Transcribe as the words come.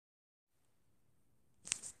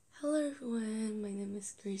Hello everyone, my name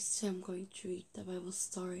is Grace. Today I'm going to read the Bible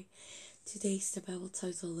story. Today's the Bible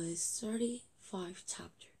title is 35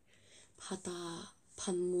 chapter.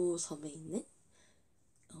 밧모섬에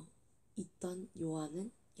있던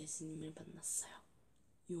요한은 예수님을 만났어요.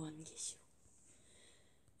 요한계시록.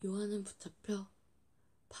 요한은 붙잡혀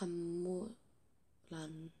밧모라는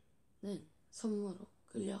섬으로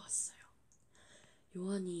끌려갔어요.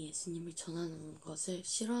 요한이 예수님을 전하는 것을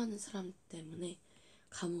싫어하는 사람 때문에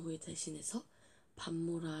감옥을 대신해서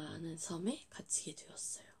밧모라는 섬에 갇히게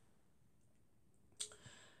되었어요.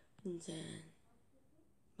 이제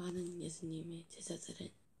많은 예수님의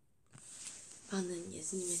제자들이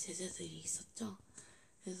있었죠.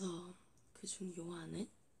 그래서 그중 요한은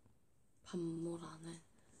밧모라는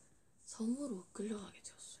섬으로 끌려가게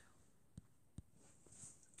되었어요.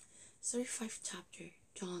 35 chapter.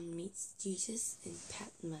 John meets Jesus in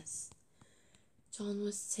Patmos. John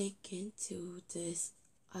was taken to this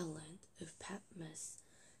island of Patmos.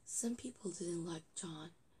 Some people didn't like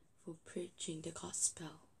John for preaching the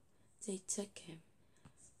gospel. They took him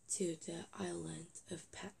to the island of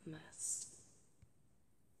Patmos.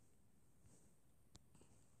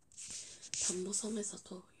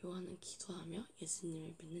 밧모섬에서도 요한은 기도하며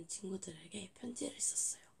예수님을 믿는 친구들에게 편지를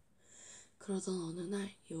썼어요. 그러던 어느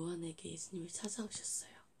날 요한에게 예수님이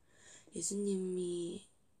찾아오셨어요. 예수님의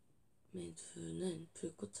눈은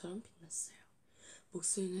불꽃처럼 빛났어요.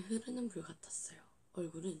 목소리는 흐르는 물 같았어요.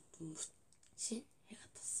 얼굴은 눈부신 해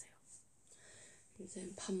같았어요.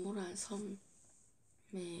 이제 밧모라는 섬에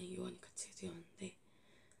요한이 갇히게 되었는데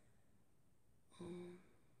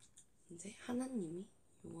이제 하나님이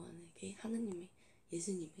요한에게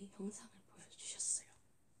예수님의 형상을 보여주셨어요.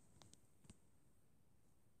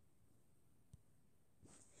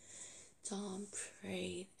 John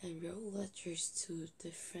prayed and wrote letters to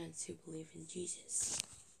the friends who believe in Jesus.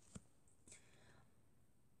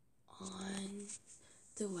 On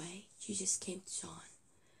the way, Jesus came to John.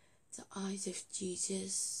 The eyes of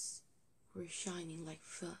Jesus were shining like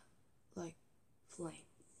flame.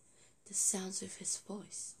 The sound of his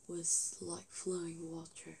voice was like flowing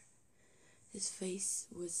water. His face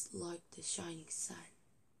was like the shining sun.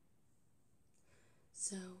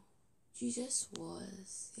 So, Jesus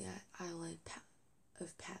was at island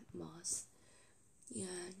of Patmos,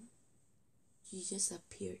 and Jesus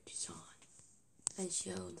appeared to John and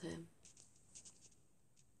showed him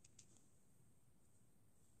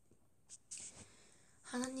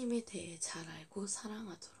하나님에 대해 잘 알고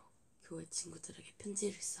사랑하도록 교회 친구들에게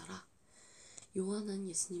편지를 써라.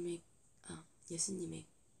 예수님은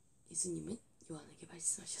요한에게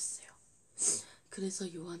말씀하셨어요.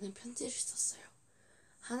 그래서 요한은 편지를 썼어요.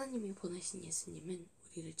 하나님이 보내신 예수님은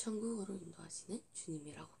우리를 천국으로 인도하시는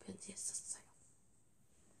주님이라고 편지했었어요.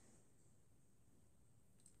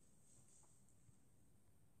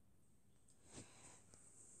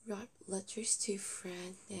 Write letters to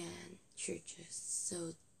friends and churches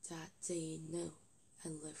so that they know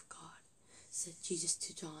and love God, said Jesus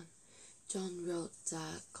to John. John wrote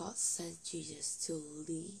that God sent Jesus to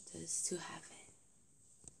lead us to heaven.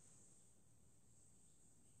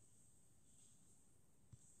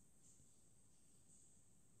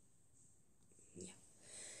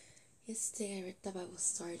 Yesterday I read the Bible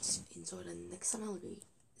story. Enjoy the next one. I'll read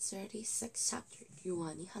 36 chapter.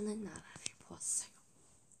 요한이 하늘나라를 보았어요.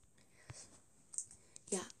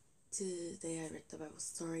 Yeah, today I read the Bible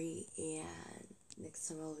story, and next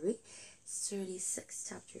time I'll read 36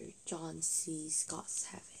 chapter. John sees God's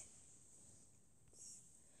heaven.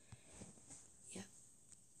 Yeah.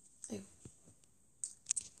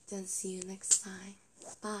 Then see you next time.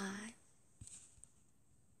 Bye.